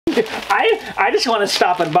I just want to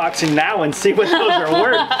stop unboxing now and see what those are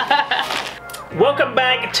worth. Welcome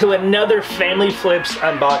back to another Family Flips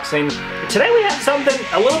unboxing. Today we have something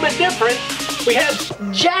a little bit different. We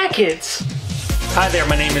have jackets. Hi there,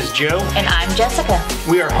 my name is Joe. And I'm Jessica.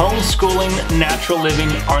 We are homeschooling, natural living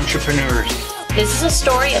entrepreneurs. This is a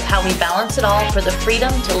story of how we balance it all for the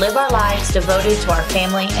freedom to live our lives devoted to our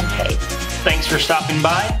family and faith. Thanks for stopping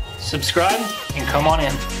by, subscribe, and come on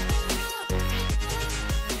in.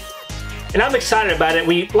 And I'm excited about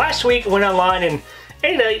it. Last week went online and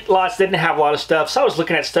 88 Lots didn't have a lot of stuff, so I was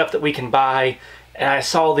looking at stuff that we can buy, and I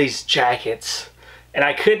saw these jackets, and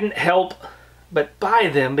I couldn't help but buy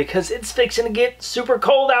them because it's fixing to get super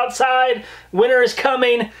cold outside. Winter is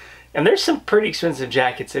coming, and there's some pretty expensive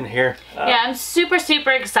jackets in here. Yeah, I'm super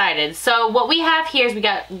excited. So what we have here is we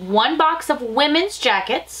got one box of women's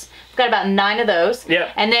jackets. We've got about 9 of those.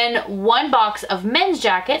 Yep. And then one box of men's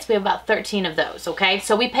jackets. We have about 13 of those, okay?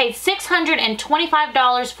 So we paid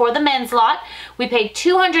 $625 for the men's lot. We paid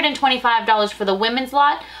 $225 for the women's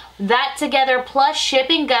lot. That together plus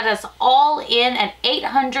shipping got us all in at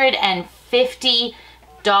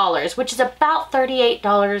 $850, which is about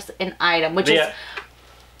 $38 an item, which is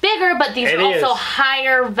bigger, but these are also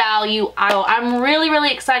higher value. I'm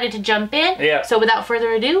really excited to jump in. Yeah. So without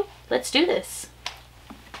further ado, let's do this.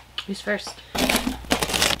 Who's first?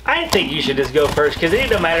 I think you should just go first because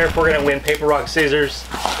it don't matter if we're gonna win paper, rock, scissors.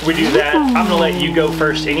 We do that. I'm gonna let you go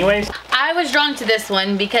first anyways. I was drawn to this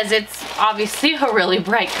one because it's obviously a really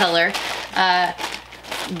bright color.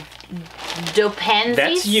 Dopansies.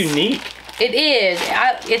 That's unique. It is.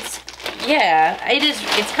 It's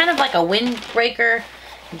kind of like a windbreaker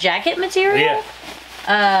jacket material.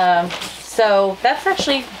 Yeah. So that's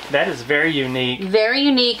actually. That is very unique. Very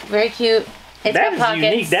unique. Very cute. It's got pockets.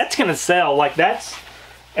 Unique. That's gonna sell. Like that's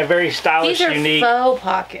a very stylish, These are unique. faux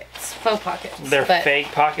pockets. Faux pockets. They're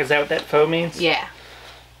fake pockets. Is that what that faux means? Yeah.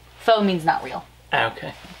 Faux means not real.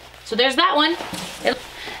 Okay. So there's that one.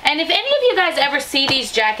 And if any of you guys ever see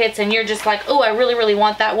these jackets and you're just like, oh, I really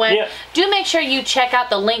want that one, do make sure you check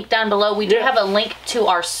out the link down below. We do have a link to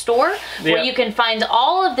our store where you can find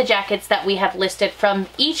all of the jackets that we have listed from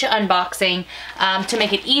each unboxing to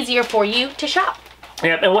make it easier for you to shop.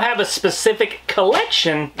 Yeah, and we'll have a specific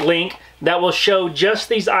collection link that will show just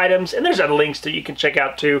these items, and there's other links that you can check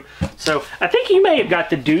out too. So I think you may have got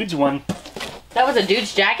the dude's one. That was a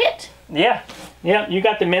dude's jacket? Yeah. Yeah, you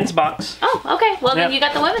got the men's box. Oh, okay. Well, then you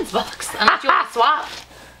got the women's box. Unless you want to swap.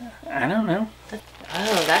 I don't know.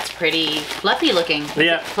 Oh, that's pretty fluffy looking. Is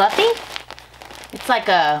it fluffy? It's like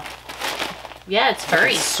a... Yeah, it's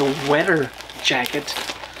furry. Like a sweater jacket.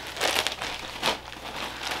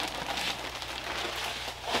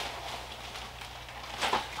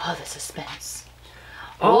 Oh, the suspense.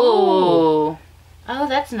 Oh. Oh,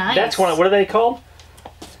 that's nice. That's one of, what are they called?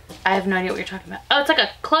 I have no idea what you're talking about. Oh, it's like a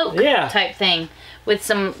cloak type thing with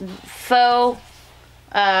some faux,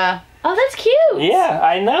 oh, that's cute. Yeah,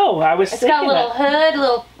 I know. I was thinking It's got a little hood,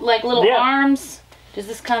 little arms. Does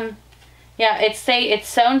this come? Yeah, it's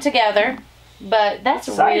sewn together, but that's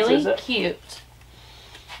really cute.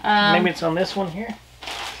 Maybe it's on this one here.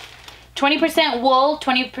 20% wool,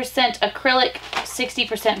 20% acrylic,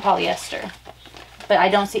 60% polyester. But I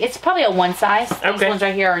don't see, it's probably a one size. These ones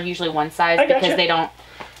right here are usually one size because they don't.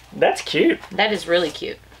 That's cute. That is really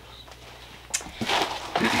cute.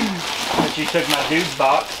 But you took my dude's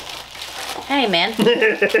box. Hey, man.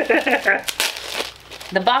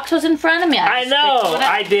 The box was in front of me. I know.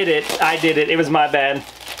 I did it. I did it. It was my bad.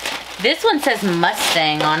 This one says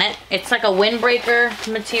Mustang on it. It's like a windbreaker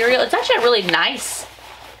material. It's actually a really nice.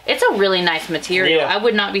 It's a really nice material. Yeah. I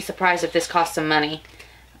would not be surprised if this cost some money.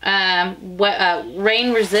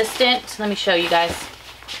 Rain resistant. Let me show you guys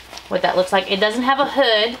what that looks like. It doesn't have a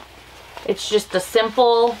hood. It's just a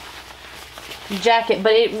simple jacket,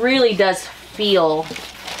 but it really does feel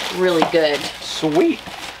really good. Sweet.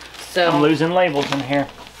 So I'm losing labels in here.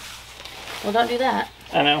 Well, don't do that.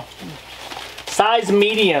 I know. Size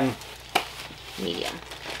medium. Medium.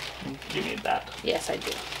 You need that. Yes, I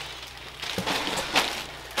do.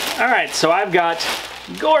 Alright, so I've got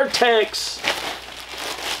Gore-Tex.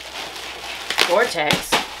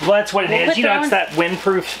 Gore-Tex. Well, that's what it is. You know, it's that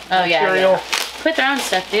windproof material. Yeah. Put their own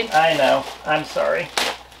stuff, dude. I know. I'm sorry.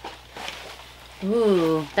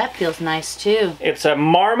 Ooh, that feels nice too. It's a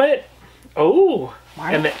Marmot. Oh.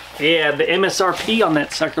 Marmot? And the MSRP on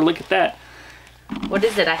that sucker. Look at that. What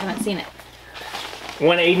is it? I haven't seen it.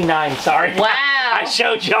 $189. Sorry. Wow. I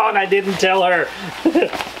showed y'all and I didn't tell her.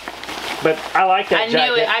 But I like that jacket. I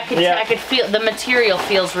knew it. I could feel the material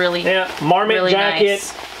feels really. Yeah, Marmot really jacket.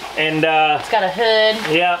 Nice. And it's got a hood.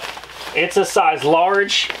 Yeah, it's a size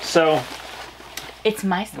large, so It's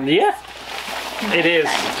my size. Yeah, it is.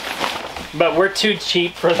 But we're too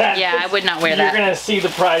cheap for that. Yeah, I would not wear that. You're going to see the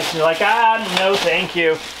price and you're like, no, thank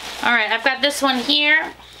you. All right, I've got this one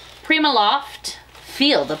here. Prima Loft.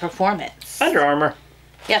 Feel the performance. Under Armour.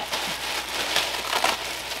 Yep.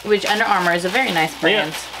 Which Under Armour is a very nice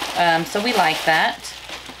brand. Yeah. So we like that.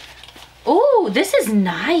 Ooh, this is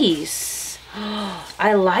nice.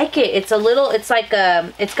 I like it. It's a little, it's like,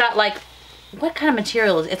 it's got like, what kind of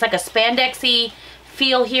material is it? It's like a spandexy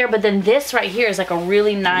feel here, but then this right here is like a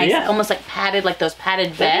really nice, almost like padded, like those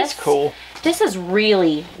padded vests. That's cool. This is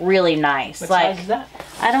really, really nice. What like, size is that?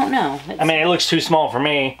 I don't know. I mean, it looks too small for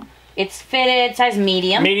me. It's fitted, size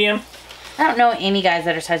medium. Medium? I don't know any guys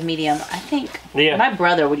that are size medium. I think my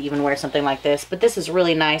brother would even wear something like this, but this is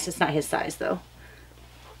really nice. It's not his size though.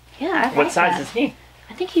 Yeah, I What size is he?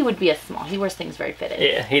 I think he would be a small. He wears things very fitted.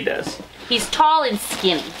 Yeah, he does. He's tall and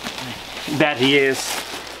skinny. That he is.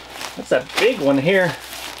 That's a big one here.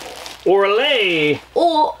 Orlay.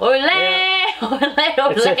 Oh, Orlay. Yeah. Orlay,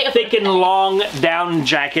 Orlay. It's a thick and long down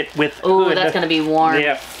jacket with hood. Ooh, that's going to be warm.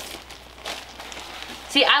 Yeah.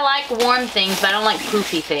 See, I like warm things, but I don't like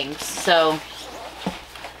poofy things. So,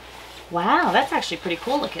 wow, that's actually pretty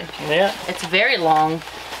cool looking. Yeah. It's very long.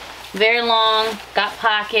 Very long. Got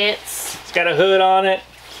pockets. It's got a hood on it.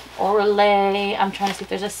 Orlay. I'm trying to see if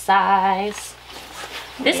there's a size.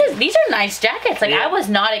 These are nice jackets. Like I was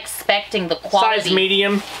not expecting the quality. Size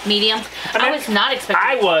medium. Medium. I was not expecting.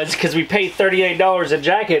 I was, because we paid $38 a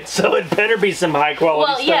jacket, so it better be some high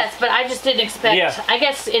quality stuff. Well, yes, but I just didn't expect. Yeah. I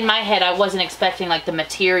guess in my head I wasn't expecting like the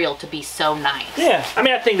material to be so nice. Yeah. I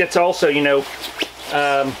mean, I think that's also, you know,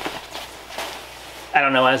 I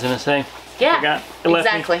don't know what I was gonna say. Yeah.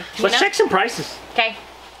 Exactly. Let's check some prices. Okay.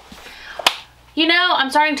 You know, I'm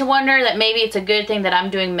starting to wonder that maybe it's a good thing that I'm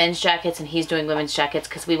doing men's jackets and he's doing women's jackets,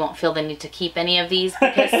 because we won't feel the need to keep any of these,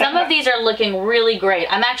 because some of these are looking really great.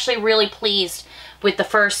 I'm actually really pleased with the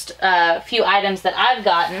first few items that I've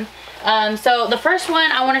gotten. So the first one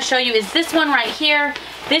I want to show you is this one right here.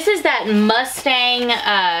 This is that Mustang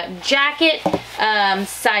jacket,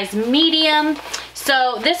 size medium.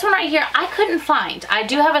 So this one right here, I couldn't find. I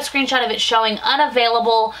do have a screenshot of it showing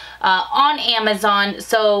unavailable on Amazon.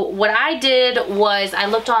 So what I did was I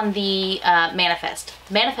looked on the Manifest.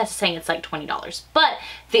 Manifest is saying it's like $20, but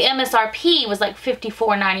the MSRP was like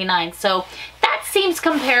 $54.99. So that seems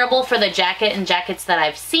comparable for the jacket and jackets that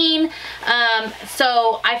I've seen.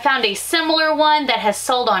 So I found a similar one that has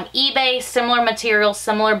sold on eBay, similar material,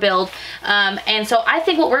 similar build. And so I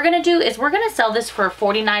think what we're gonna do is we're gonna sell this for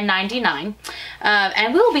 $49.99.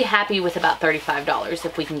 And we'll be happy with about $35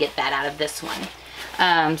 if we can get that out of this one.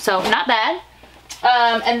 So not bad.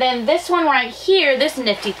 And then this one right here, this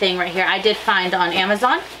nifty thing right here, I did find on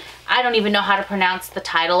Amazon. I don't even know how to pronounce the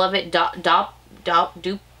title of it. I'm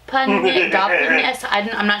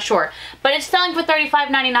not sure. But it's selling for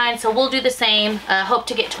 $35.99, so we'll do the same. Hope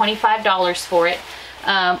to get $25 for it.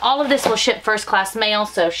 All of this will ship first class mail,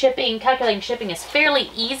 so calculating shipping is fairly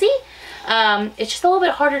easy. It's just a little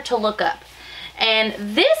bit harder to look up. And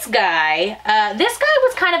this guy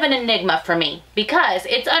was kind of an enigma for me, because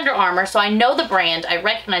it's Under Armour, so I know the brand, I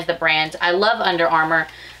recognize the brand, I love Under Armour.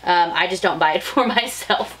 I just don't buy it for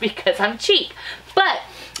myself because I'm cheap. But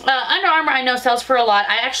Under Armour I know sells for a lot.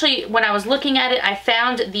 I actually, when I was looking at it, I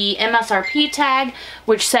found the MSRP tag,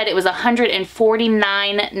 which said it was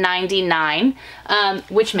 $149.99,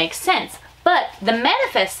 which makes sense. But the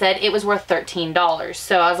Manifest said it was worth $13.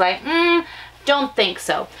 So I was like, don't think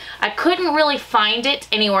so. I couldn't really find it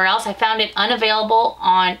anywhere else. I found it unavailable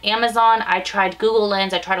on Amazon. I tried Google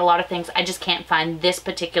Lens. I tried a lot of things. I just can't find this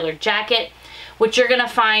particular jacket, which you're going to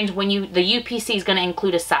find when the UPC is going to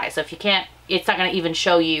include a size. So if you can't, it's not going to even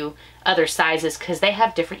show you other sizes because they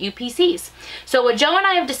have different UPCs. So what Joe and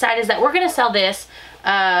I have decided is that we're going to sell this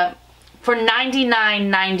for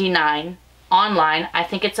 $99.99 online. I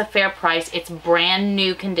think it's a fair price. It's brand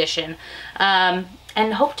new condition.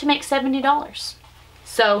 And hope to make $70.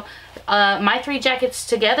 So my 3 jackets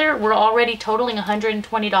together, we're already totaling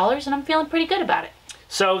 $120, and I'm feeling pretty good about it.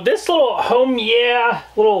 So this little Home Yeah,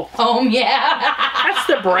 that's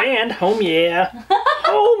the brand, Home Yeah.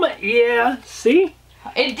 Home Yeah, see?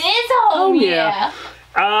 It is Home Yeah.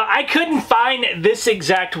 I couldn't find this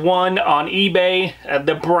exact one on eBay,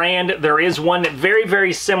 the brand. There is one very,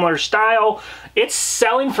 very similar style. It's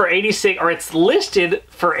selling for it's listed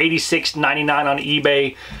for $86.99 on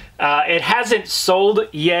eBay. It hasn't sold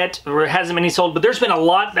yet, or it hasn't been sold, but there's been a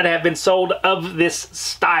lot that have been sold of this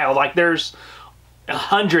style. Like there's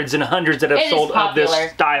hundreds and hundreds that have sold of this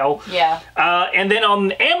style. Yeah. And then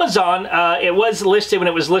on Amazon, it was listed, when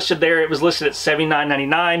it was listed there, it was listed at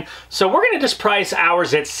 $79.99. So we're going to just price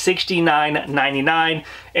ours at $69.99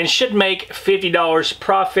 and should make $50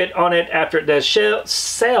 profit on it after it does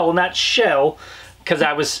sell, not shell. Because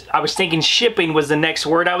I was thinking shipping was the next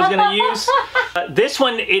word I was going to use. This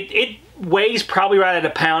one, it weighs probably right at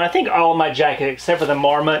a pound. I think all of my jackets, except for the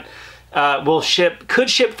Marmot, could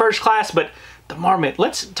ship first class, but the Marmot,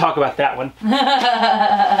 let's talk about that one.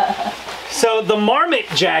 So the Marmot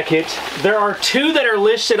jacket, there are two that are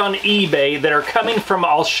listed on eBay that are coming from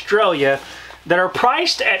Australia that are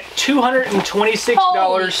priced at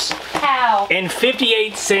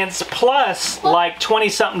 $226.58 plus like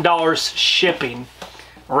 20-something dollars shipping,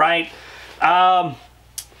 right? Yeah,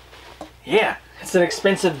 it's an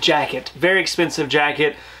expensive jacket, very expensive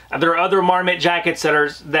jacket. There are other Marmot jackets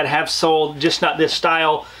that have sold, just not this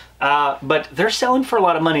style, but they're selling for a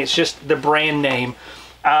lot of money. It's just the brand name.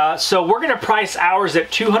 So we're gonna price ours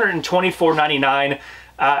at $224.99.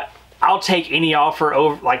 I'll take any offer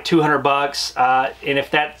over like 200 bucks, and if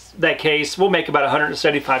that's that case, we'll make about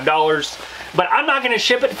 $175. But I'm not going to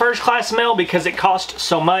ship it first class mail because it costs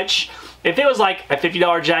so much. If it was like a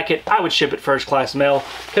 $50 jacket, I would ship it first class mail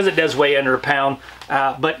because it does weigh under a pound.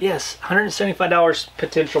 But yes, $175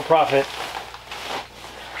 potential profit.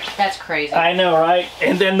 That's crazy. I know, right?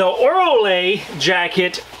 And then the Orole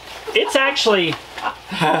jacket, it's actually,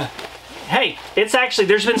 hey, it's actually,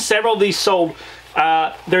 there's been several of these sold.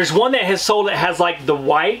 There's one that has sold that has like the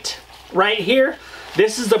white right here.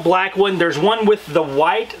 This is the black one. There's one with the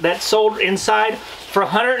white that sold inside for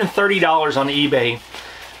 $130 on eBay.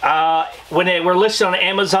 When they were listed on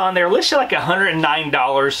Amazon, they were listed like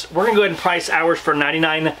 $109. We're gonna go ahead and price ours for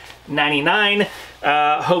 $99.99.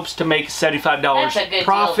 Hopes to make $75 That's a good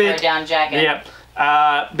profit. Deal for a down jacket. Yep.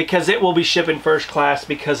 Because it will be shipping first class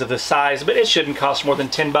because of the size, but it shouldn't cost more than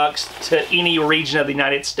 10 bucks to any region of the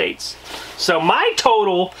United States. So my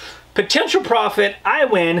total potential profit, I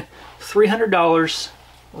win $300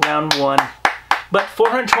 round one, but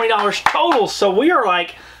 $420 total. So we are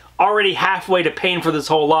like already halfway to paying for this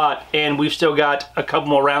whole lot, and we've still got a couple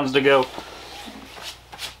more rounds to go.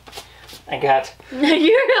 I got...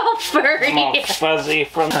 You're all furry. I'm all fuzzy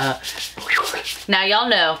from... Now y'all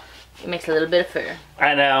know. It makes a little bit of fur.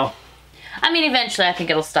 I know. I mean, eventually I think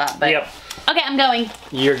it'll stop, but... Yep. Okay, I'm going.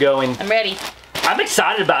 You're going. I'm ready. I'm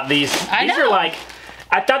excited about these. I know. These are like...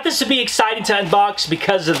 I thought this would be exciting to unbox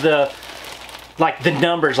because of the... Like, the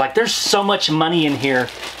numbers. Like, there's so much money in here,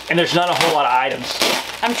 and there's not a whole lot of items.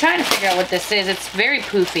 I'm trying to figure out what this is. It's very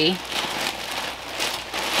poofy.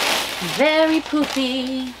 Very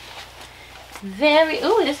poofy. Very...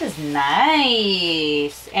 Ooh, this is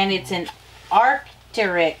nice. And it's an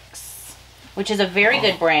Arc'teryx, which is a very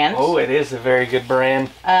good brand. Oh, it is a very good brand.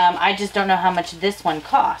 I just don't know how much this one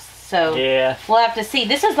costs. So yeah, we'll have to see.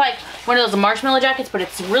 This is like one of those marshmallow jackets, but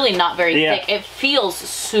it's really not very thick. It feels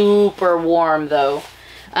super warm though.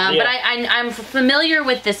 But I'm familiar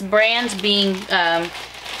with this brand being a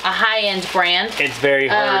high-end brand. It's very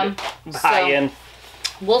hard high-end.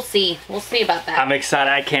 We'll see. We'll see about that. I'm excited.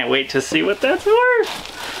 I can't wait to see what that's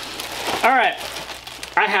worth. All right.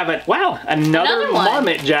 I have it. Wow, another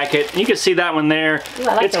Marmot jacket. You can see that one there. Ooh,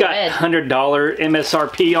 I like it's got $100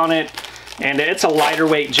 MSRP on it, and it's a lighter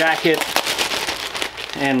weight jacket.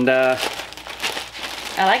 And I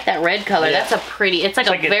like that red color. Yeah. That's a pretty. It's like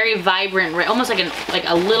a very vibrant red, almost like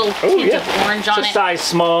a little tint of orange on it. It's a size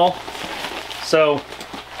small. So.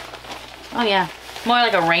 Oh yeah, more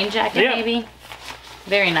like a rain jacket maybe.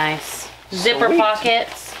 Very nice. Zipper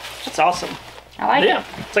pockets. That's awesome. I like it.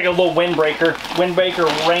 It's like a little windbreaker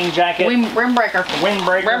rain jacket. Windbreaker.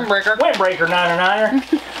 Windbreaker. Windbreaker. Windbreaker 9er.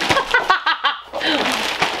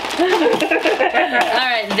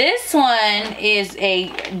 Alright, this one is a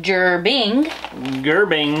Gerbing.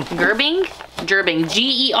 Gerbing. Gerbing.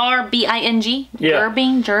 Yeah.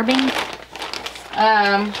 Gerbing.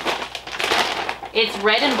 It's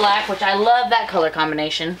red and black, which I love that color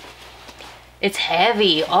combination. It's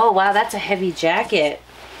heavy. Oh wow, that's a heavy jacket.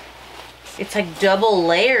 It's like double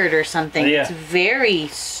layered or something. Yeah. It's very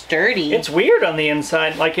sturdy. It's weird on the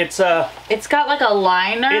inside. Like it's got like a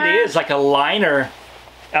liner. It is like a liner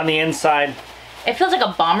on the inside. It feels like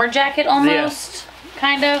a bomber jacket almost,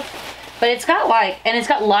 kind of. But it's got like, and it's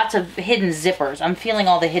got lots of hidden zippers. I'm feeling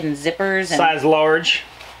all the hidden zippers. And size large.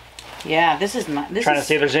 Yeah, this is not. Trying to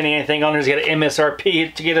see if there's anything on there. It's got an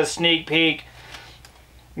MSRP to get a sneak peek.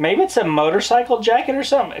 Maybe it's a motorcycle jacket or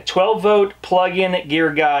something. A 12-volt plug-in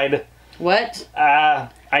gear guide. What?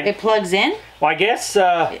 It plugs in? Well, I guess,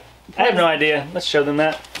 I have no idea. Let's show them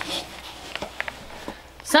that.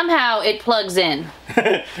 Somehow it plugs in.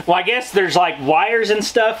 Well, I guess there's like wires and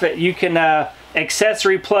stuff that you can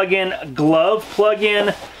accessory plug in, glove plug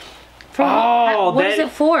in. What is it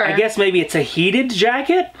for? I guess maybe it's a heated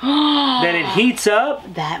jacket that it heats up.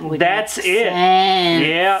 That's it.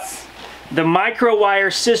 Yeah. The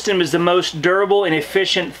microwire system is the most durable and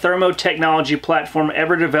efficient thermotechnology platform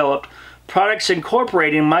ever developed. Products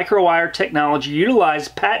incorporating microwire technology utilize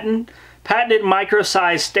patented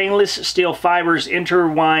micro-sized stainless steel fibers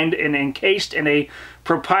intertwined and encased in a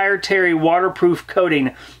proprietary waterproof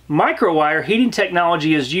coating. Microwire heating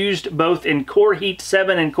technology is used both in Core Heat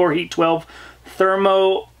 7 and Core Heat 12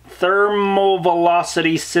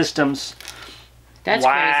 thermovelocity systems. That's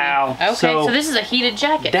crazy. Okay, so this is a heated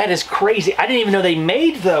jacket. That is crazy. I didn't even know they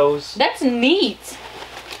made those. That's neat.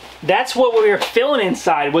 That's what we were feeling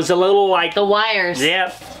inside, was a little like... the wires.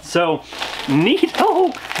 Yep. So,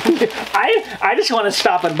 neato. I just want to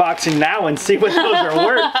stop unboxing now and see what those are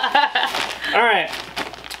worth. All right.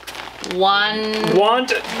 Want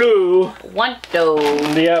to.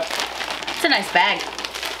 Yep. It's a nice bag.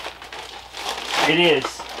 It is.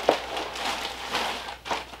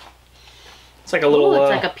 It's like a little... Ooh,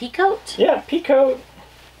 it's like a pea coat? Yeah, pea coat.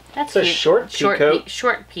 That's a short pea coat.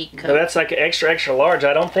 Short pea coat. So that's like an extra large.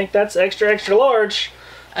 I don't think that's extra large.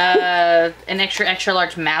 An extra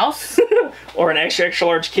large mouse? Or an extra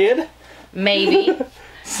large kid? Maybe.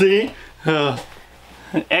 See?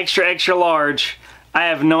 Extra large. I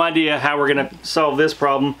have no idea how we're going to solve this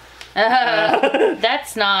problem.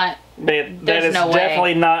 That's not... That is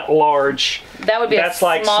definitely not large. That would be a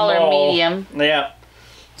smaller medium. Yeah.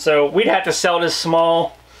 So we'd have to sell it as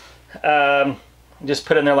small. Just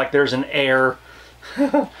put in there like there's an air.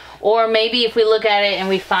 Or maybe if we look at it and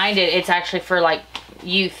we find it, it's actually for like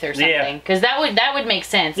youth or something. Because that would make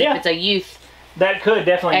sense if it's a youth. That could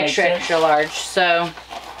definitely make sense. Extra large. So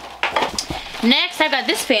next I've got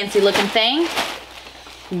this fancy looking thing.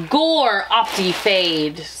 Gore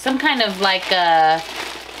Opti-Fade. Some kind of like a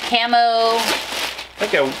camo.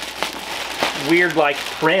 Like a weird like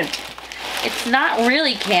print. It's not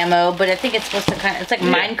really camo, but I think it's supposed to it's like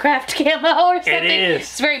Minecraft camo or something. It is.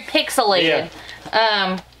 It's very pixelated.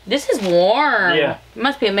 Yeah. This is warm. Yeah. It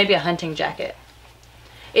must be maybe a hunting jacket.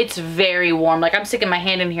 It's very warm. Like I'm sticking my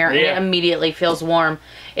hand in here and it immediately feels warm.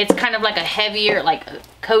 It's kind of like a heavier, like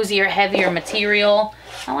cozier, heavier material.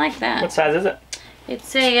 I like that. What size is it?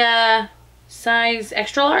 It's a size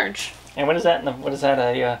extra large. And what is that?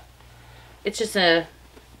 It's just a...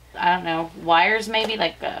 I don't know, wires maybe,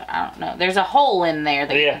 like, I don't know. There's a hole in there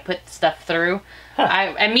that you can put stuff through. Huh.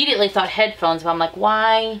 I immediately thought headphones, but I'm like,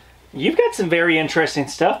 why? You've got some very interesting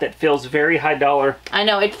stuff that feels very high dollar. I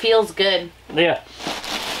know, it feels good. Yeah.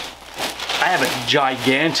 I have a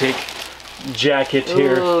gigantic jacket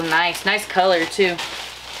here. Ooh, nice. Nice color, too.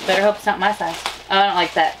 Better hope it's not my size. Oh, I don't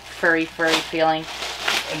like that furry feeling.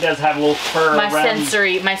 It does have a little fur my around.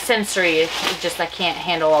 sensory is just, I can't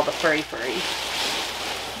handle all the furry.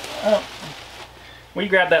 Oh. Will you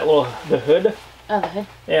grab that the hood? Oh, the hood?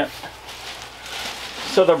 Yeah.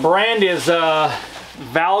 So the brand is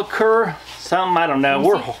Valker something, I don't know.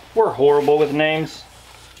 We're horrible with names.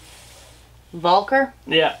 Valker?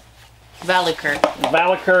 Yeah. Valker.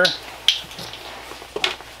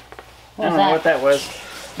 I don't know what that was.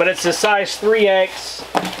 But it's a size 3X.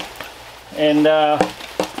 And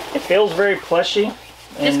it feels very plushy.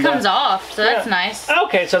 This comes off, so that's nice.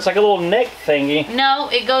 Okay, so it's like a little neck thingy. No,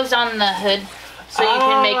 it goes on the hood, so you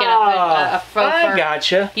can make it a faux fur. I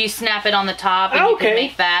gotcha. You snap it on the top, and you can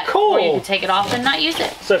make that. Cool. Or you can take it off and not use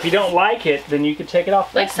it. So if you don't like it, then you can take it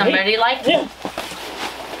off. Like somebody liked it.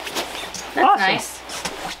 That's nice.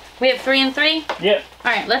 We have 3 and 3? Yep.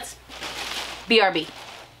 All right, let's... BRB.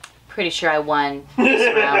 Pretty sure I won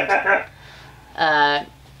this round.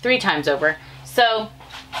 3 times over. So...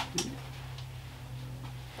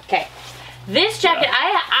 Okay, this jacket,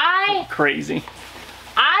 crazy.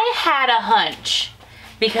 I had a hunch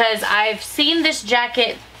because I've seen this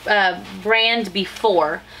jacket brand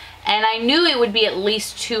before, and I knew it would be at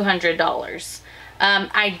least $200.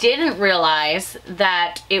 I didn't realize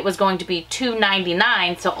that it was going to be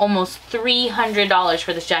 $299, so almost $300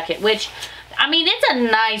 for this jacket, which, I mean, it's a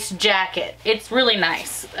nice jacket. It's really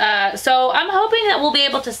nice. So I'm hoping that we'll be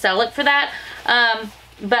able to sell it for that.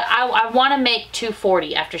 But I want to make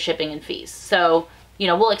 $240 after shipping and fees. So, you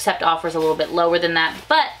know, we'll accept offers a little bit lower than that.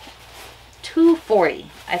 But $240,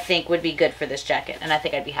 I think, would be good for this jacket. And I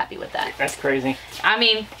think I'd be happy with that. That's crazy. I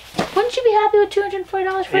mean, wouldn't you be happy with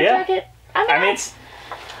 $240 for a jacket? I mean,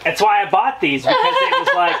 that's why I bought these. Because it was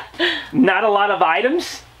like, not a lot of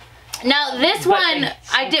items. Now this one,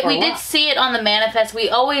 we did see it on the manifest. We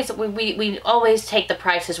always take the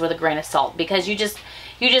prices with a grain of salt because you just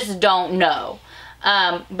don't know.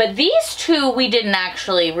 But these two we didn't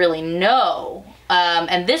actually really know,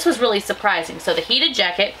 and this was really surprising. So the heated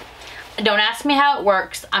jacket, don't ask me how it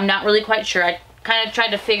works. I'm not really quite sure. I kind of tried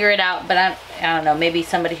to figure it out, but I don't know. Maybe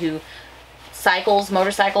somebody who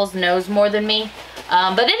motorcycles knows more than me.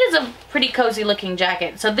 But it is a pretty cozy looking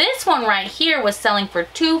jacket. So this one right here was selling for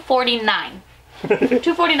 $249.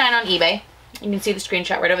 $249 on eBay. You can see the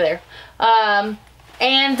screenshot right over there.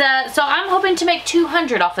 So I'm hoping to make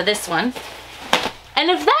 $200 off of this one. And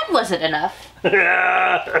if that wasn't enough,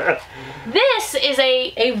 this is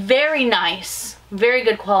a very nice, very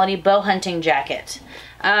good quality bow hunting jacket.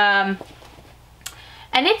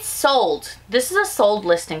 And it's sold. This is a sold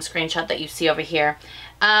listing screenshot that you see over here.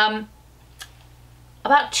 About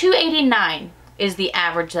 $289 is the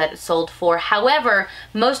average that it's sold for. However,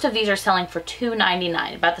 most of these are selling for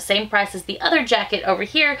 $299, about the same price as the other jacket over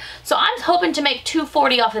here. So I'm hoping to make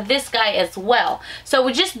 $240 off of this guy as well. So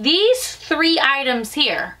with just these 3 items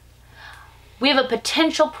here, we have a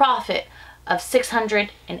potential profit of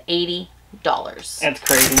 $680. That's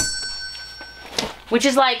crazy. Which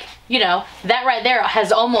is like, you know, that right there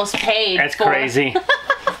has almost paid. That's crazy.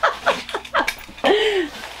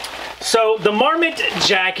 So the Marmot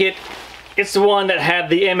jacket, it's the one that had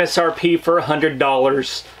the MSRP for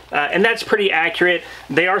 $100. And that's pretty accurate.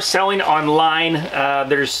 They are selling online.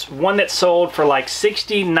 There's one that sold for like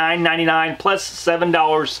 $69.99 plus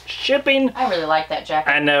 $7 shipping. I really like that jacket.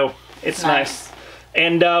 I know. It's nice.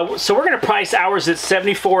 And so we're going to price ours at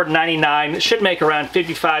 $74.99. It should make around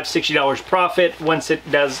 $55, $60 profit once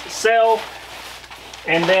it does sell.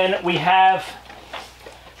 And then we have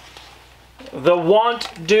the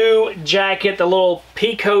Want Do jacket, the little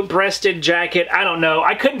peacoat breasted jacket. I don't know.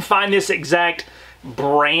 I couldn't find this exact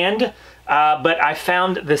brand, but I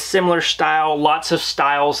found the similar style, lots of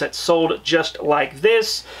styles that sold just like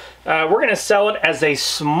this. We're going to sell it as a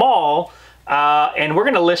small, and we're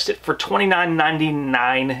going to list it for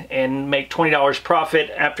 $29.99 and make $20 profit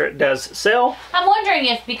after it does sell. I'm wondering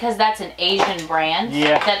if because that's an Asian brand,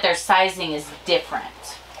 that their sizing is different.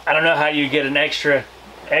 I don't know how you get an extra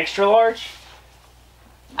large.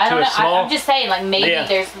 I don't know. I'm just saying, like maybe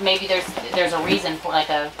there's a reason for like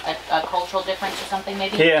a cultural difference or something,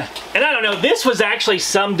 maybe. Yeah, and I don't know. This was actually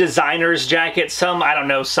some designer's jacket. Some, I don't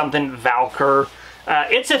know, something Valker.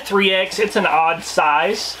 It's a 3X. It's an odd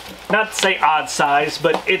size. Not to say odd size,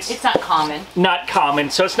 but it's not common. Not common.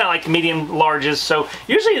 So it's not like medium larges. So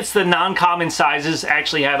usually it's the non-common sizes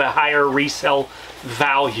actually have a higher resale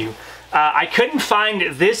value. I couldn't find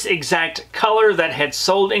this exact color that had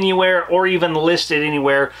sold anywhere or even listed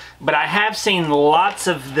anywhere, but I have seen lots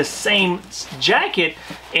of the same jacket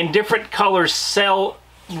in different colors sell,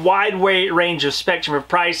 wide range of spectrum of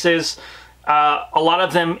prices. A lot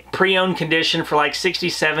of them pre-owned condition for like $60,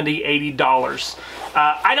 $70, $80.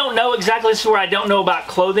 I don't know exactly. This is where I don't know about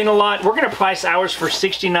clothing a lot. We're going to price ours for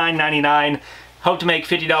 $69.99. Hope to make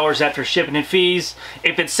 $50 after shipping and fees.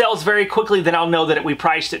 If it sells very quickly, then I'll know that we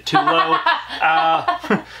priced it too low.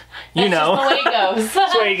 You know. That's just the way it goes.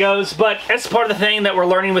 That's the way it goes. But that's part of the thing that we're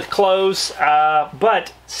learning with clothes.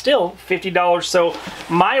 But still, $50. So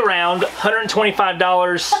my round,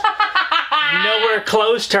 $125. Nowhere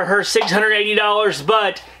close to her $680,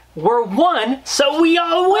 but we're one, so we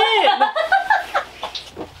all win.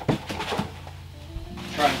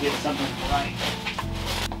 Try to get something right.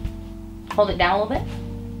 Hold it down a little bit.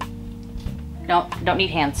 No, don't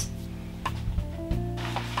need hands.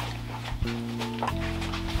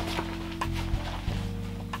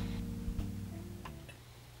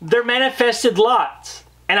 They're manifested lots,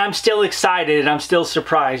 and I'm still excited and I'm still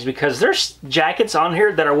surprised because there's jackets on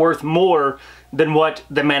here that are worth more than what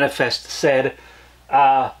the manifest said.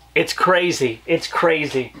 It's crazy. It's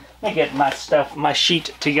crazy. Let me get my stuff, my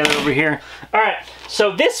sheet together over here. All right,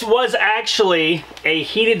 so this was actually a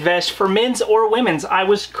heated vest for men's or women's. I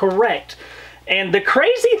was correct. And the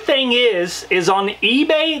crazy thing is on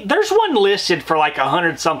eBay, there's one listed for like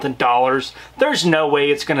 $100-something. There's no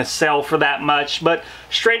way it's gonna sell for that much, but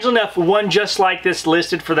strangely enough, one just like this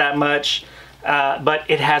listed for that much. But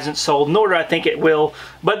it hasn't sold, nor do I think it will.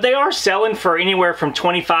 But they are selling for anywhere from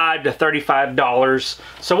 $25 to $35.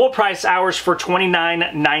 So we'll price ours for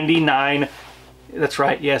 $29.99. That's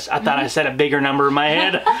right, yes. I thought I said a bigger number in my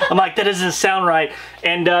head. I'm like, that doesn't sound right.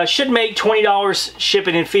 And should make $20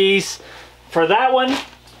 shipping and fees. For that one,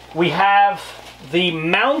 we have the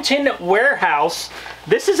Mountain Warehouse.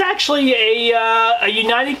 This is actually a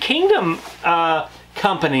United Kingdom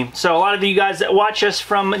company. So a lot of you guys that watch us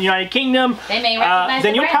from the United Kingdom, they may recognize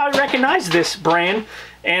then you'll probably recognize this brand.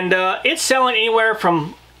 And it's selling anywhere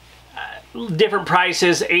from different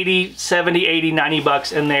prices, 80, 70, 80, 90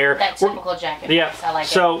 bucks in there. That typical jacket. Yeah. I like it.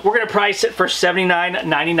 So we're going to price it for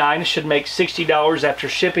 $79.99. Should make $60 after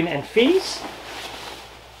shipping and fees.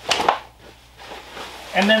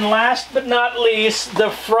 And then last but not least, the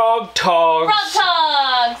Frog Togs.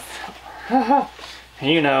 Frog Togs!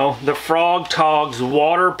 You know, the Frog Togs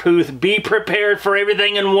waterproof. Be prepared for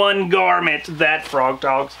everything in one garment. That Frog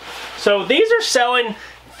Togs. So these are selling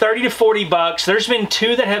 30 to 40 bucks. There's been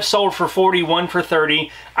 2 that have sold for 40, 1 for 30.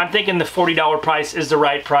 I'm thinking the $40 price is the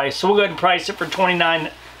right price. So we'll go ahead and price it for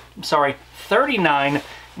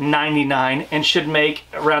 $39.99 and should make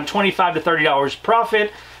around $25 to $30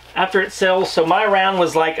 profit after it sells. So my round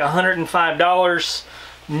was like $105,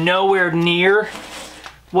 nowhere near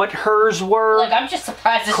what hers were. Look, I'm just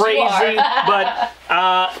surprised that crazy, you are. but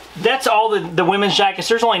that's all the women's jackets.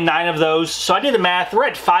 There's only 9 of those. So I did the math. We're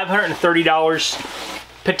at $530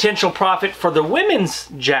 potential profit for the women's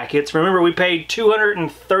jackets. Remember, we paid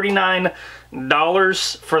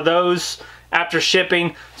 $239 for those after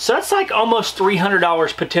shipping. So that's like almost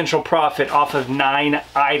 $300 potential profit off of 9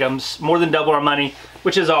 items. More than double our money,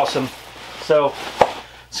 which is awesome. So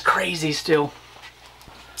it's crazy still.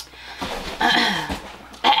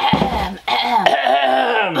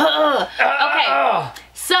 Okay,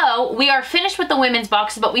 so we are finished with the women's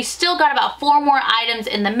boxes, but we still got about 4 more items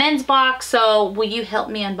in the men's box. So will you help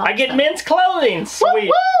me unbox I get them? men's clothing. Sweet.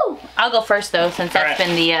 Woo, woo! I'll go first though, since that's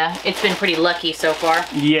been the it's been pretty lucky so far.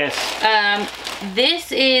 Yes.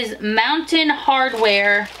 This is Mountain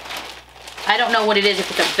Hardware. I don't know what it is, if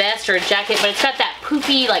it's a vest or a jacket, but it's got that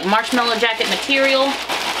poofy like marshmallow jacket material.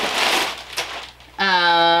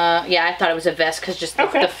 Yeah, I thought it was a vest because just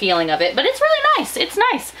the feeling of it, but it's really nice. It's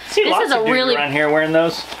nice. See, this is a really around here wearing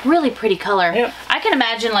those. Really pretty color. Yep. I can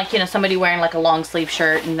imagine, like, you know, somebody wearing like a long sleeve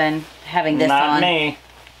shirt and then having this on. Not me.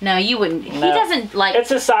 No, you wouldn't. No. He doesn't like.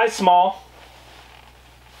 It's a size small.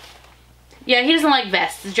 Yeah, he doesn't like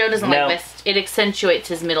vests. Joe doesn't like vests. It accentuates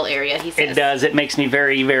his middle area. He says it does. It makes me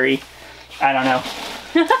very, very. I don't know.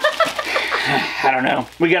 I don't know.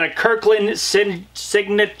 We got a Kirkland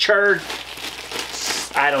signature.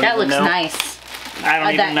 I don't even know. That looks nice. I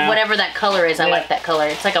don't even know. Whatever that color is, I like that color.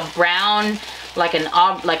 It's like a brown, like a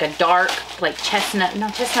dark, like chestnut. No,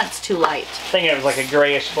 chestnut's too light. I think it was like a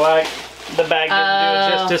grayish black. The bag doesn't do it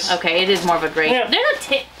justice. Okay, it is more of a gray. Yeah.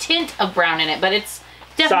 There's a tint of brown in it, but it's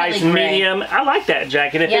definitely size gray. medium. I like that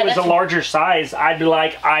jacket. If it was a larger size, I'd be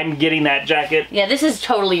like, I'm getting that jacket. Yeah, this is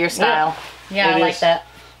totally your style. Yeah, I like that.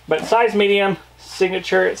 But size medium,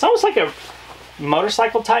 signature. It's almost like a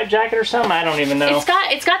motorcycle type jacket or something. I don't even know.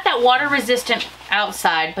 It's got that water resistant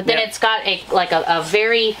outside, but then it's got a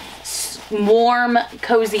very warm,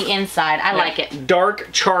 cozy inside. I like it. Dark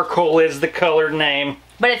charcoal is the color name.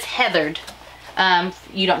 But it's heathered.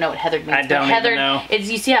 You don't know what heathered means. I don't even know.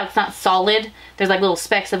 You see how it's not solid? There's like little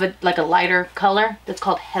specks of it, like a lighter color. That's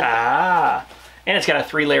called heathered. Ah. And it's got a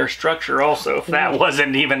 3-layer structure also, if that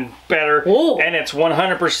wasn't even better. Ooh. And it's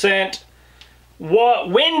 100%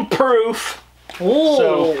 windproof. Ooh.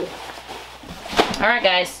 So. All right,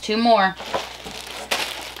 guys, 2 more.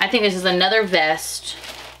 I think this is another vest.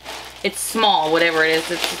 It's small, whatever it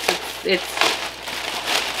is.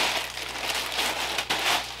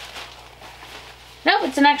 Nope,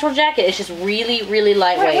 it's an actual jacket. It's just really, really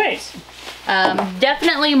lightweight.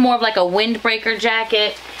 Definitely more of like a windbreaker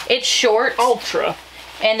jacket. It's short. Ultra.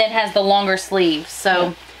 And then has the longer sleeves.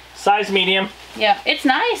 So. Size medium. Yeah, it's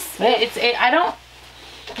nice. Yeah. I don't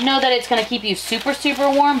know that it's going to keep you super, super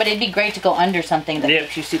warm, but it'd be great to go under something that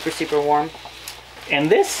keeps you super, super warm. And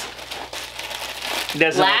this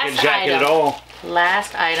doesn't look like a jacket at all.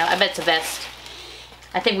 Last item. I bet it's a vest.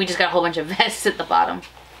 I think we just got a whole bunch of vests at the bottom.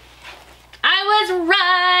 I was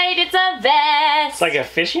right. It's a vest. It's like a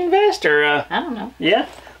fishing vest or a... I don't know. Yeah.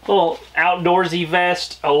 Little outdoorsy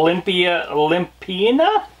vest. Olympina.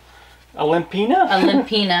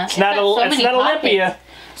 It's not Olympia.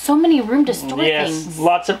 So many room to store things. Yes,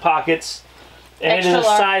 lots of pockets. And it is a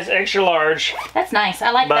size extra large. That's nice. I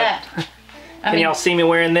like that. Can y'all see me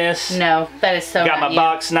wearing this? No, that is so Got my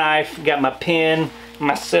box knife, got my pen,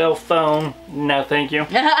 my cell phone. No, thank you.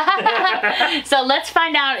 So let's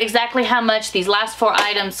find out exactly how much these last 4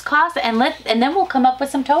 items cost, and then we'll come up with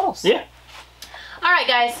some totals. Yeah. All right,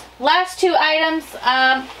 guys. Last 2 items.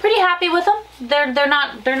 Pretty happy with them. They're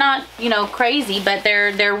not you know, crazy, but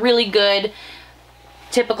they're really good.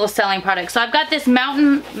 Typical selling products. So I've got this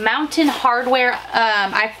Mountain Hardware.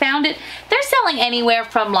 I found it. They're selling anywhere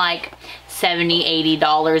from like $70,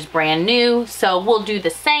 $80 brand new. So we'll do the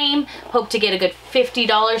same. Hope to get a good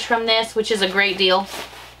 $50 from this, which is a great deal.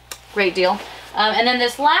 Great deal. And then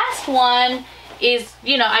this last one is,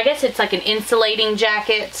 you know, I guess it's like an insulating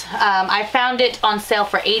jacket. I found it on sale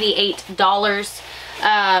for $88.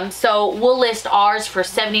 So we'll list ours for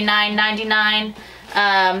 $79.99.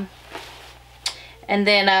 And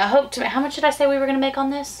then hope to, how much did I say we were gonna make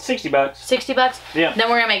on this? 60 bucks. 60 bucks? Yeah. Then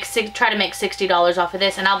we're gonna try to make $60 off of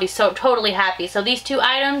this, and I'll be so totally happy. So these 2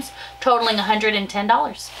 items totaling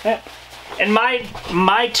 $110. Yeah. And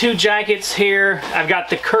my 2 jackets here, I've got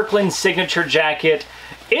the Kirkland signature jacket.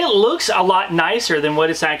 It looks a lot nicer than what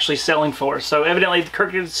it's actually selling for. So evidently the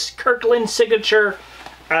Kirkland signature,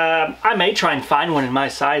 I may try and find one in my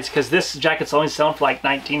size, because this jacket's only selling for like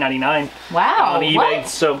 $19.99. Wow. On eBay. What?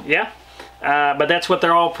 So yeah. But that's what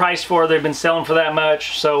they're all priced for. They've been selling for that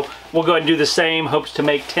much. So we'll go ahead and do the same. Hopes to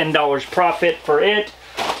make $10 profit for it.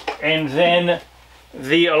 And then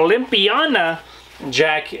the Olympiana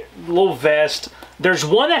jacket, little vest. There's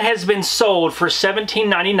one that has been sold for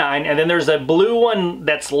 $17.99, and then there's a blue one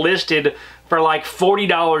that's listed for like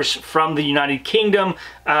 $40 from the United Kingdom.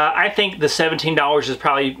 I think the $17 is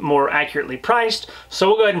probably more accurately priced, so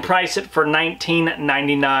we'll go ahead and price it for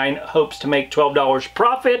 $19.99. Hopes to make $12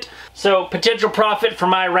 profit. So potential profit for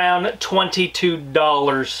my round,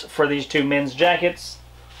 $22 for these 2 men's jackets.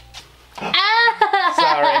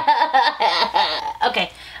 Sorry.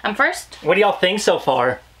 Okay, I'm first. What do y'all think so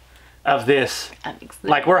far of this? I'm excited.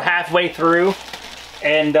 Like, we're halfway through,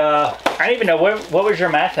 and I don't even know, what was your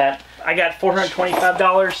math at? I got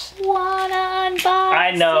 $425. One unbox. I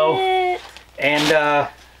know. It. And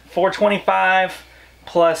 $425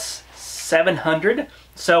 plus $700.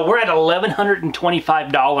 So we're at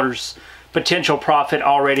 $1,125 potential profit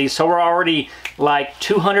already. So we're already like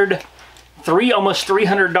almost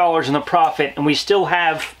 $300 in the profit, and we still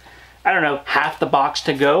have, I don't know, half the box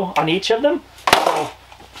to go on each of them. So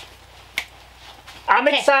I'm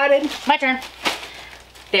excited. My turn.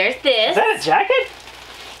 There's this. Is that a jacket?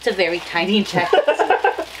 It's a very tiny jacket.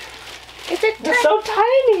 It's so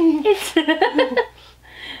tiny. It's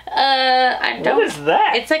I don't. What is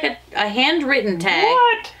that? It's like a handwritten tag.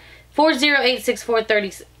 What?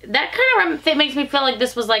 4086430. That kind of makes me feel like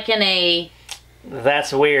this was like in a.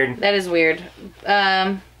 That's weird. That is weird.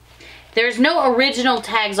 There's no original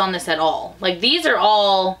tags on this at all. Like, these are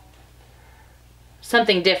all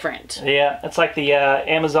something different. Yeah, it's like the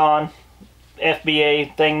Amazon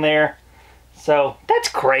FBA thing there. So that's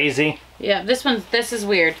crazy. Yeah, this is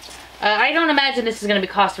weird. I don't imagine this is going to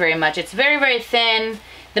be cost very much. It's very, very thin.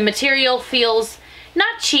 The material feels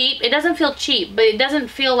not cheap. It doesn't feel cheap, but it doesn't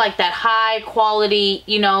feel like that high quality,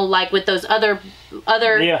 you know, like with those other.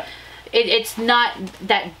 Yeah. It's not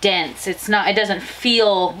that dense. It doesn't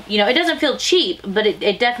feel, you know, it doesn't feel cheap, but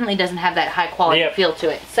it definitely doesn't have that high quality feel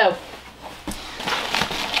to it. So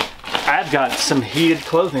I've got some heated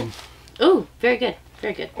clothing. Ooh, very good.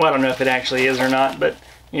 Very good. Well, I don't know if it actually is or not, but,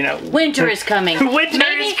 you know. Winter is coming. Winter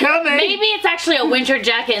is coming! Maybe it's actually a winter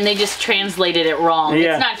jacket and they just translated it wrong.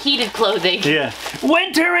 Yeah. It's not heated clothing. Yeah.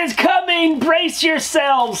 Winter is coming! Brace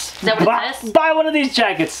yourselves! Is that what it says? Buy one of these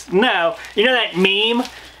jackets. No. You know that meme?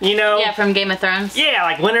 You know? Yeah, from Game of Thrones? Yeah,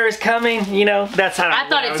 like winter is coming, you know? That's how I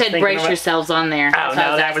thought it said brace yourselves on there. Oh,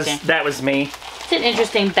 no, that was me. It's an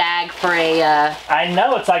interesting bag for a... I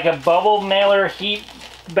know, it's like a bubble mailer heat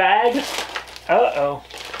bag. Uh-oh.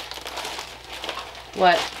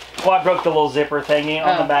 What? Well, I broke the little zipper thingy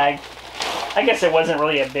on the bag. I guess it wasn't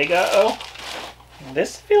really a big uh-oh.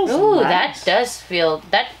 This feels Ooh, nice. That does feel...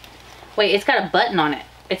 Wait, it's got a button on it.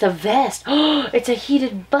 It's a vest. Oh, it's a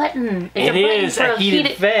heated button. It is a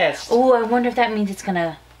heated vest. Oh, I wonder if that means it's going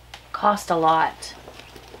to cost a lot.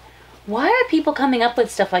 Why are people coming up with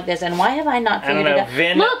stuff like this, and why have I not figured it out?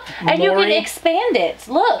 Look, and you can expand it.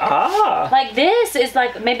 Look. Ah. Like this is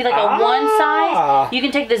like maybe like a one size. You can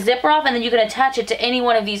take the zipper off, and then you can attach it to any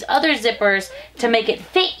one of these other zippers to make it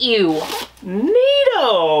fit you.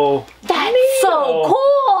 Neato. That's so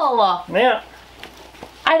cool. Yeah.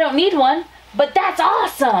 I don't need one, but that's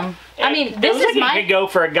awesome. I mean, this is my... It could go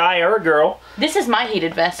for a guy or a girl. This is my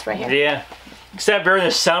heated vest right here. Yeah. Except during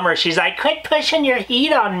the summer, she's like, quit pushing your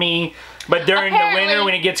heat on me. But during the winter,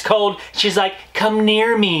 when it gets cold, she's like, come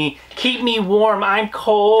near me. Keep me warm. I'm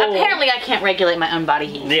cold. Apparently, I can't regulate my own body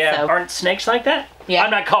heat. Yeah. So. Aren't snakes like that? Yeah.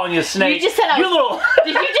 I'm not calling you a snake. You just said you little...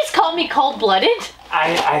 Did you just call me cold-blooded?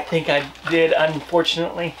 I think I did,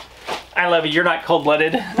 unfortunately. I love you. You're not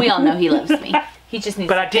cold-blooded. We all know he loves me. He just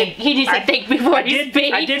needs to think. He needs to think before he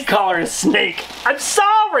speaks. I did call her a snake. I'm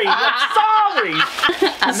sorry.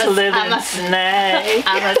 I'm sorry. I'm a snake.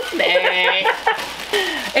 I'm a snake.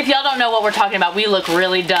 If y'all don't know what we're talking about, we look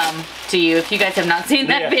really dumb to you. If you guys have not seen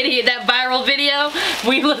that video, that viral video,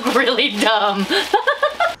 we look really dumb.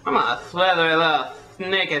 I'm a slithery little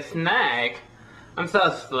sneaky snake. I'm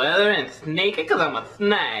so slithery and sneaky because I'm a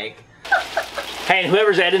snake. Hey,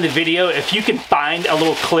 whoever's editing the video, if you can find a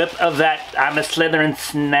little clip of that I'm a slithering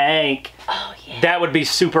snake, oh, yeah. that would be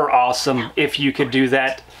super awesome if you could do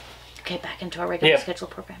that. Okay, back into our regular schedule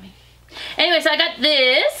programming. Anyway, so I got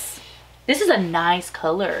this. This is a nice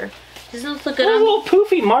color. Does this look good on me? Little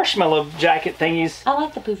poofy marshmallow jacket thingies. I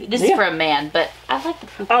like the poofy. This is for a man, but I like the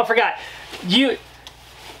poofy. Oh, I forgot.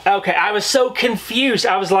 Okay, I was so confused.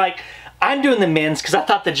 I was like, I'm doing the men's because I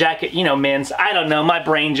thought the jacket, you know, men's. I don't know. My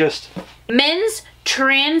brain just... Men's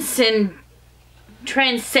transcendent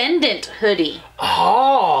hoodie.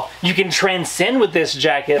 Oh, you can transcend with this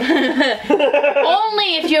jacket.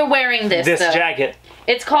 Only if you're wearing this, jacket.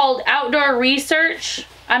 It's called Outdoor Research.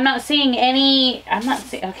 I'm not seeing any...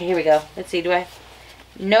 Okay, here we go. Let's see. Do I...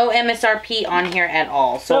 No MSRP on here at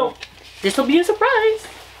all. So, this will be a surprise.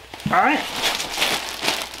 All right.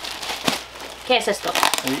 ¿Qué es esto?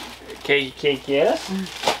 Okay, yes?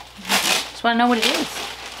 Just want to know what it is.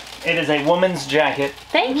 It is a woman's jacket.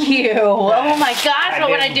 Thank you. Oh my gosh,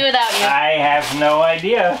 what would I do without you? I have no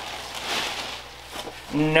idea.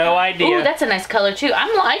 No idea. Ooh, that's a nice color too.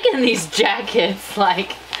 I'm liking these jackets.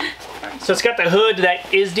 Like. So it's got the hood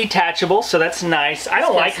that is detachable, so that's nice. I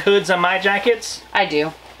don't like hoods on my jackets. I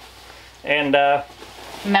do. And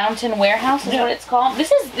Mountain Warehouse is what it's called.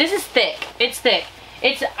 This is thick. It's thick.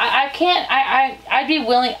 I'd be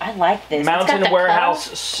willing. I like this. Mountain Warehouse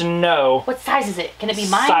color. Snow. What size is it? Can it be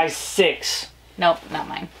mine? Size 6. Nope, not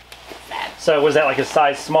mine. Bad. So was that like a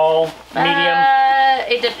size small, medium?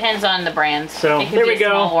 It depends on the brand. So it could there be we go.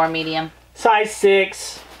 Small or medium. Size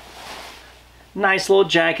 6. Nice little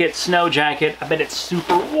jacket, snow jacket. I bet it's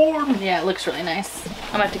super warm. Yeah, it looks really nice.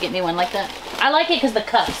 I'm gonna have to get me one like that. I like it because the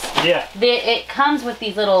cuffs. Yeah. It comes with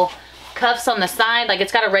these little cuffs on the side. Like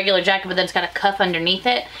it's got a regular jacket, but then it's got a cuff underneath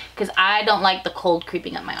it because I don't like the cold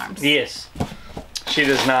creeping up my arms. Yes. She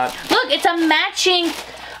does not. Look, it's a matching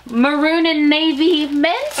maroon and navy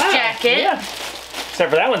men's jacket. Yeah. Except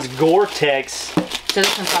for that one's Gore-Tex. So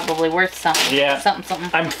this one's probably worth something. Yeah. Something.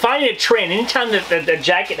 I'm finding a trend. Anytime that the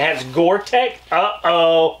jacket has Gore-Tex,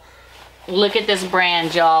 uh-oh. Look at this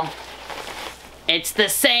brand, y'all. It's the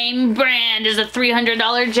same brand as a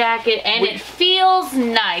 $300 jacket, and it feels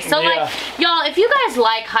nice. So, like, y'all, if you guys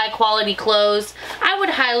like high-quality clothes, I would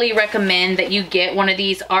highly recommend that you get one of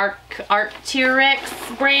these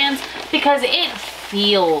Arc'teryx brands because it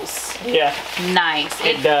feels nice.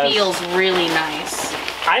 It does. Feels really nice.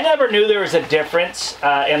 I never knew there was a difference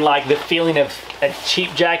in, like, the feeling of a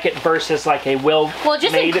cheap jacket versus, like, a well-made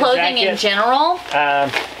just in clothing jacket. In general.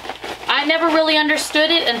 I never really understood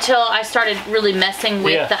it until I started really messing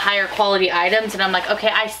with the higher quality items, and I'm like, okay,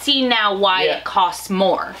 I see now why it costs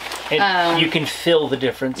more. You can feel the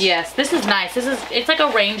difference. Yes, this is nice. It's like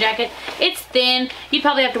a rain jacket. It's thin. You'd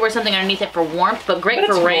probably have to wear something underneath it for warmth, but great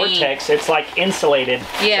for rain. It's Gore-Tex. It's like insulated.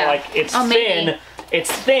 Yeah. So like it's thin. Maybe.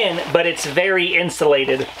 It's thin, but it's very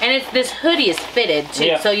insulated. And this hoodie is fitted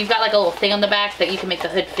too, so you've got like a little thing on the back that you can make the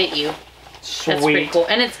hood fit you. Sweet. That's pretty cool.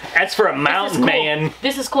 And that's for a mountain man.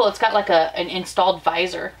 This is cool. It's got like an installed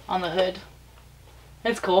visor on the hood.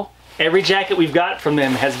 It's cool. Every jacket we've got from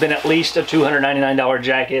them has been at least a $299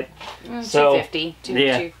 jacket. So $250.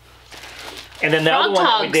 Yeah. And then the other one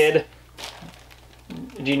that we did.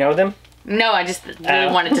 Do you know them? No, I just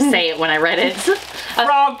really wanted to say it when I read it.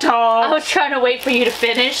 Frog Togs. I was trying to wait for you to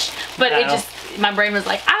finish, but my brain was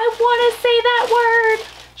like, I want to say that word.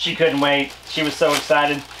 She couldn't wait. She was so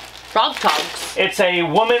excited. Frog Togs. It's a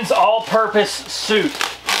woman's all-purpose suit.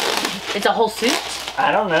 It's a whole suit?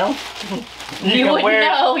 I don't know. You wouldn't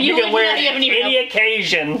know. You can wear it any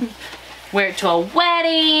occasion. Wear it to a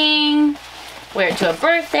wedding. Wear it to a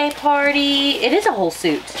birthday party. It is a whole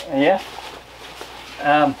suit. Yeah.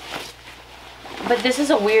 But this is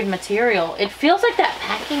a weird material. It feels like that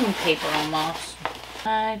packing paper almost.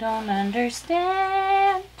 I don't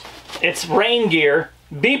understand. It's rain gear.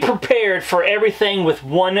 Be prepared for everything with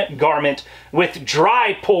one garment. With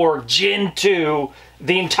Dry Pour Gen 2,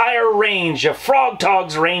 the entire range of Frog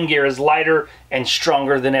Togs rain gear is lighter and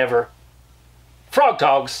stronger than ever. Frog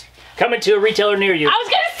Togs, coming to a retailer near you. I was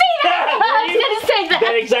going to say that! I was going to say that!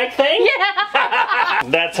 That exact thing? Yeah!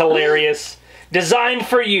 That's hilarious. Designed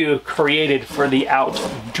for you, created for the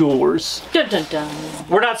outdoors. Dun, dun, dun.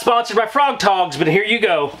 We're not sponsored by Frog Togs, but here you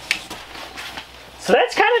go. So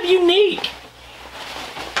that's kind of unique.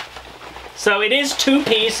 So it is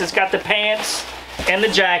two-piece. It's got the pants and the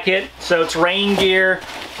jacket. So it's rain gear.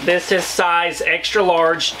 This is size extra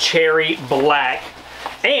large cherry black.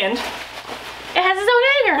 And it has its own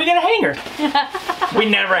hanger. We got a hanger. We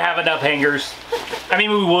never have enough hangers. I mean,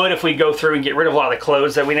 we would if we go through and get rid of a lot of the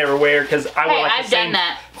clothes that we never wear, because I wear like I've done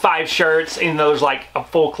that. 5 shirts, even though there's like a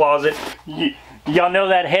full closet. Y'all know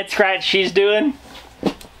that head scratch she's doing?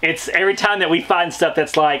 It's every time that we find stuff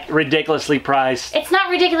that's like ridiculously priced. It's not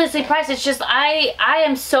ridiculously priced. It's just I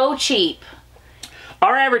am so cheap.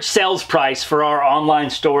 Our average sales price for our online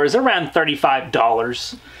store is around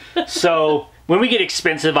 $35. So when we get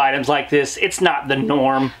expensive items like this, it's not the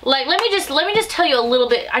norm. Like, let me just tell you a little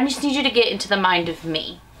bit. I just need you to get into the mind of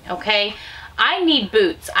me, okay? I need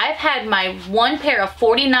boots. I've had my one pair of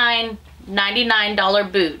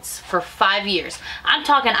 $49.99 boots for 5 years. I'm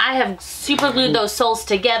talking, I have super glued those soles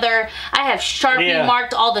together. I have Sharpie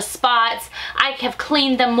marked all the spots. I have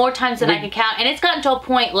cleaned them more times than I can count. And it's gotten to a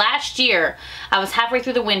point last year, I was halfway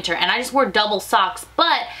through the winter and I just wore double socks,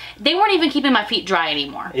 but they weren't even keeping my feet dry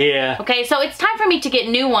anymore. Yeah. Okay, so it's time for me to get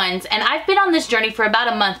new ones, and I've been on this journey for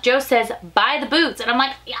about a month. Joe says, buy the boots. And I'm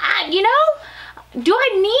like, yeah, you know, do I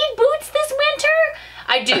need boots this winter?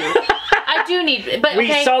 I do. I do need, but we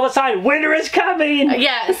saw the sign, winter is coming.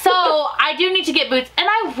 Yeah, so I do need to get boots, and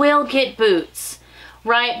I will get boots,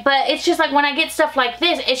 right? But it's just like when I get stuff like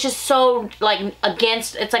this, it's just so like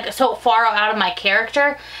against, it's like so far out of my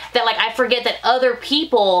character that like I forget that other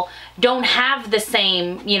people don't have the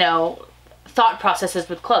same, you know, thought processes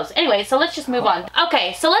with clothes. Anyway, so let's just move on.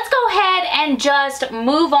 Okay, so let's go ahead and just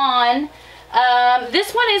move on.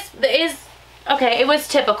 This one is okay, it was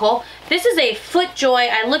typical. This is a FootJoy.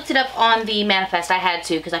 I looked it up on the manifest. I had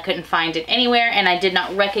to because I couldn't find it anywhere, and I did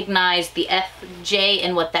not recognize the FJ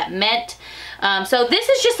and what that meant. So this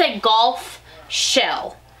is just a golf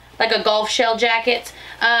shell, like a golf shell jacket.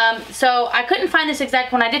 So I couldn't find this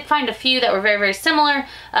exact one. I did find a few that were very, very similar.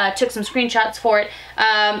 Took some screenshots for it.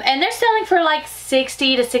 And they're selling for like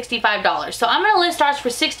 $60 to $65. So I'm going to list ours for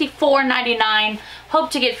 $64.99.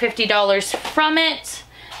 Hope to get $50 from it.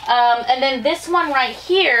 And then this one right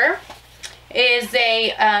here is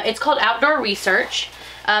it's called Outdoor Research.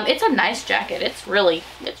 It's a nice jacket. It's really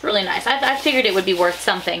nice. I figured it would be worth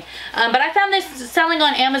something. But I found this selling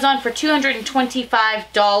on Amazon for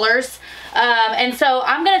 $225. And so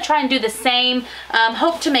I'm going to try and do the same.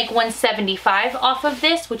 Hope to make $175 off of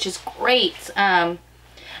this, which is great. And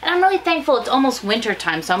I'm really thankful it's almost winter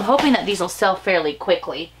time, so I'm hoping that these will sell fairly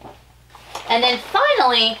quickly. And then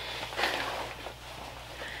finally,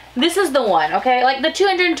 this is the one, okay? Like the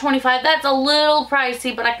 $225, that's a little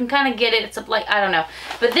pricey, but I can kind of get it. It's like, I don't know.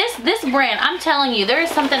 But this brand, I'm telling you, there is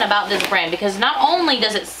something about this brand, because not only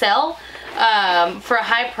does it sell for a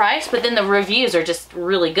high price, but then the reviews are just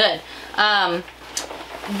really good.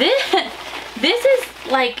 This is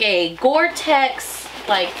like a Gore-Tex,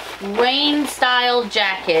 like rain style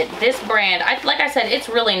jacket. This brand, like I said, it's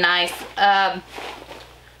really nice.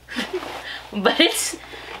 But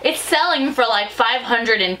it's selling for like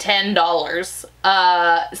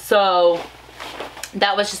 $510. So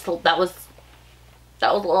that was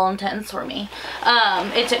a little intense for me.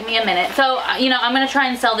 It took me a minute. So, you know, I'm going to try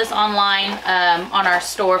and sell this online on our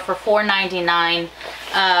store for $4.99.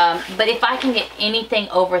 But if I can get anything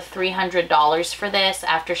over $300 for this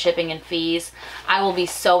after shipping and fees, I will be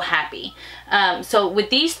so happy. So with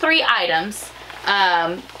these 3 items,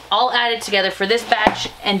 all added together for this batch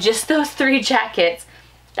and just those 3 jackets,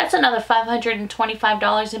 that's another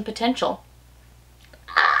 $525 in potential.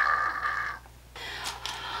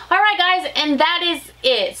 Alright guys, and that is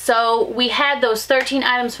it. So we had those 13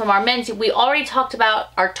 items from our men's. We already talked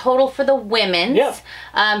about our total for the women's. Yeah.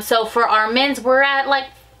 So for our men's, we're at like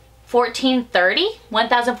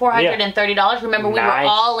 $1,430. Remember, we were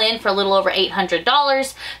all in for a little over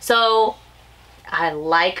 $800. So I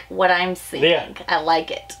like what I'm seeing. Yeah. I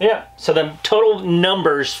like it. Yeah. So the total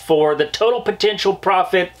numbers for the total potential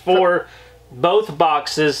profit for both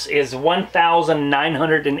boxes is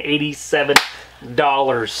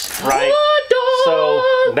 $1,987, right? So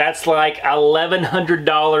that's like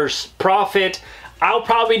 $1,100 profit. I'll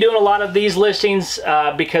probably be doing a lot of these listings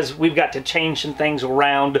because we've got to change some things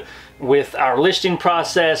around with our listing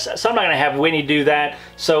process. So I'm not going to have Whitney do that.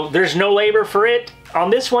 So there's no labor for it. On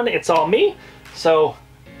this one, it's all me. So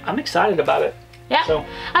I'm excited about it. Yeah. So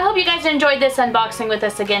I hope you guys enjoyed this unboxing with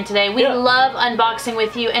us again today. We love unboxing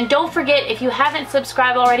with you. And don't forget, if you haven't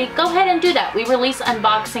subscribed already, go ahead and do that. We release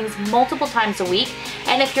unboxings multiple times a week.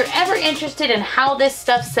 And if you're ever interested in how this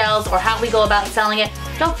stuff sells or how we go about selling it,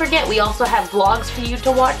 don't forget, we also have vlogs for you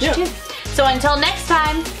to watch too. So until next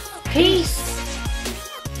time,